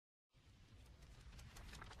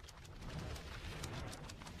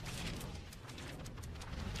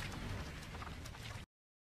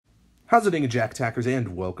How's it going, Jack Attackers,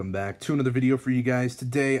 and welcome back to another video for you guys.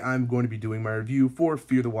 Today, I'm going to be doing my review for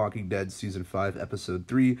Fear the Walking Dead Season 5, Episode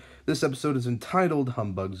 3. This episode is entitled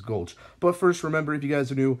Humbug's Gulch. But first, remember, if you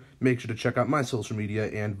guys are new, make sure to check out my social media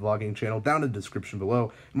and vlogging channel down in the description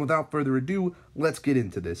below. And without further ado, let's get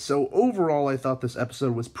into this. So, overall, I thought this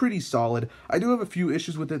episode was pretty solid. I do have a few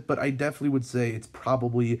issues with it, but I definitely would say it's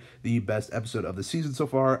probably the best episode of the season so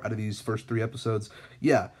far out of these first 3 episodes.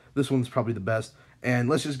 Yeah, this one's probably the best. And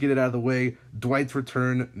let's just get it out of the way. Dwight's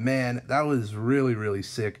return, man, that was really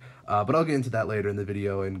sick. But I'll get into that later in the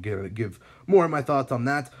video and give more of my thoughts on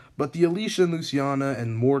that. But the Alicia and Luciana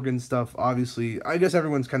and Morgan stuff, obviously, I guess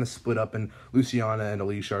everyone's kind of split up, and Luciana and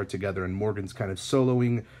Alicia are together, and Morgan's kind of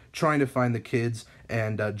soloing, trying to find the kids,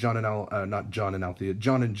 and John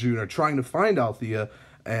and June are trying to find Althea,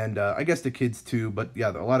 and I guess the kids too, but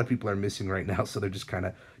yeah, a lot of people are missing right now, so they're just kind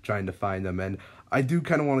of trying to find them. And I do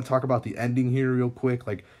kind of want to talk about the ending here real quick.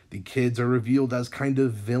 Like, the kids are revealed as kind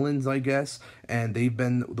of villains, I guess, and they've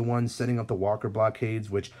been the ones setting up the Walker blockades,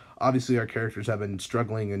 which obviously our characters have been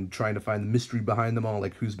struggling and trying to find the mystery behind them all,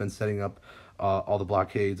 like who's been setting up all the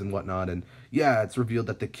blockades and whatnot. And yeah, it's revealed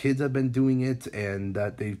that the kids have been doing it and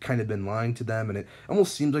that they've kind of been lying to them, and it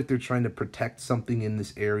almost seems like they're trying to protect something in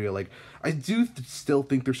this area. Like, I do still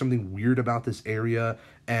think there's something weird about this area,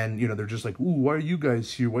 and you know, they're just like, ooh, why are you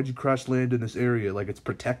guys here? Why'd you crash land in this area? Like, it's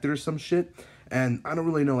protected or some shit. And I don't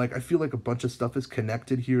really know, like, I feel like a bunch of stuff is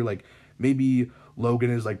connected here. Like, maybe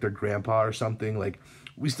Logan is like their grandpa or something. Like,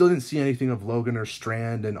 we still didn't see anything of Logan or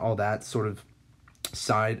Strand and all that sort of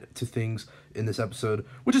side to things in this episode,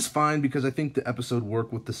 which is fine because I think the episode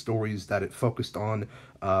worked with the stories that it focused on,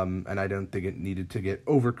 and I don't think it needed to get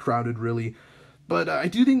overcrowded really. But I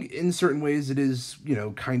do think in certain ways it is, you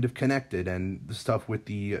know, kind of connected, and the stuff with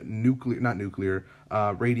the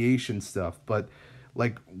radiation stuff. But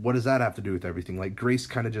like, what does that have to do with everything? Like, Grace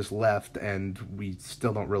kind of just left, and we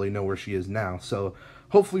still don't really know where she is now. So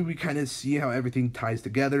hopefully we kind of see how everything ties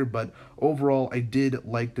together. But overall, I did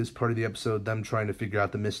like this part of the episode, them trying to figure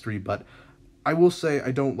out the mystery. But I will say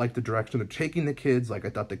I don't like the direction they're taking the kids. Like, I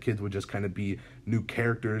thought the kids would just kind of be new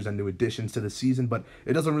characters and new additions to the season, but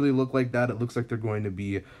it doesn't really look like that. It looks like they're going to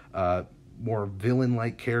be more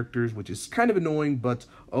villain-like characters, which is kind of annoying, but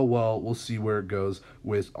oh well, we'll see where it goes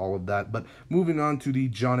with all of that. But moving on to the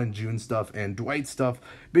John and June stuff and Dwight stuff,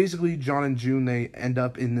 basically John and June, they end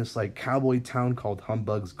up in this like cowboy town called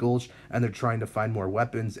Humbug's Gulch, and they're trying to find more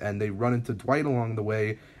weapons, and they run into Dwight along the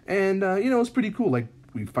way, and you know, it's pretty cool. Like,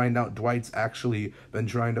 we find out Dwight's actually been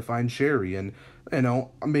trying to find Sherry, and, you know,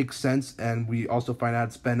 it makes sense. And we also find out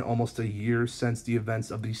it's been almost a year since the events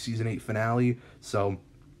of the Season 8 finale, so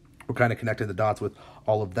we're kind of connecting the dots with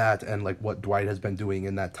all of that and, like, what Dwight has been doing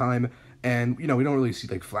in that time. And, you know, we don't really see,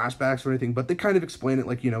 like, flashbacks or anything, but they kind of explain it,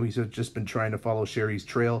 like, you know, he's just been trying to follow Sherry's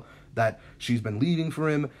trail, that she's been leaving for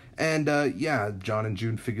him. And, yeah, John and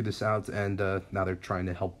June figured this out, and now they're trying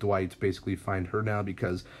to help Dwight basically find her now,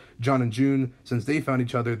 because John and June, since they found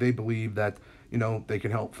each other, they believe that, you know, they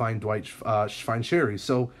can help find Dwight, find Sherry.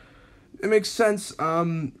 So it makes sense,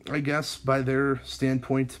 I guess, by their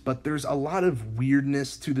standpoint, but there's a lot of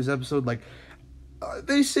weirdness to this episode. Like,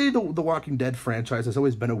 they say the Walking Dead franchise has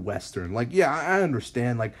always been a Western. Like, yeah, I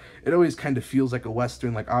understand. Like, it always kind of feels like a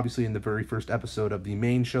Western. Like, obviously, in the very first episode of the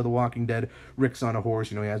main show, The Walking Dead, Rick's on a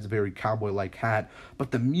horse. You know, he has a very cowboy-like hat.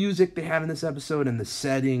 But the music they have in this episode, and the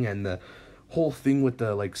setting, and the whole thing with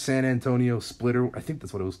the, like, San Antonio splitter, I think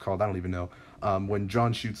that's what it was called. I don't even know. When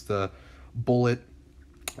John shoots the bullet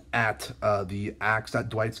at the axe that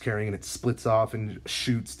Dwight's carrying, and it splits off and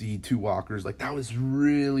shoots the 2 walkers. Like, that was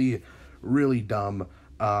really dumb,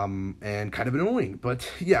 and kind of annoying. But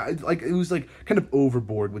yeah, it was like kind of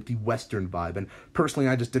overboard with the Western vibe, and personally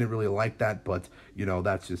I just didn't really like that. But you know,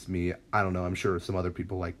 that's just me. I don't know, I'm sure some other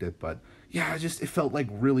people liked it, but yeah, it felt like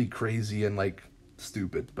really crazy and like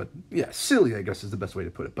stupid. But yeah, silly, I guess, is the best way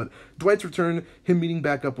to put it. But Dwight's return, him meeting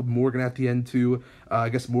back up with Morgan at the end too, I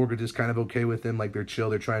guess Morgan is kind of okay with him. Like, they're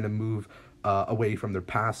chill, they're trying to move away from their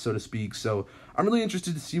past, so to speak. So I'm really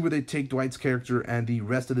interested to see where they take Dwight's character and the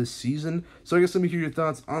rest of this season. So I guess let me hear your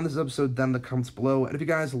thoughts on this episode down in the comments below. And if you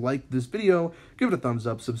guys like this video, give it a thumbs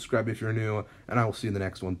up, subscribe if you're new, and I will see you in the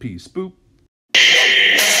next one. Peace. Boop.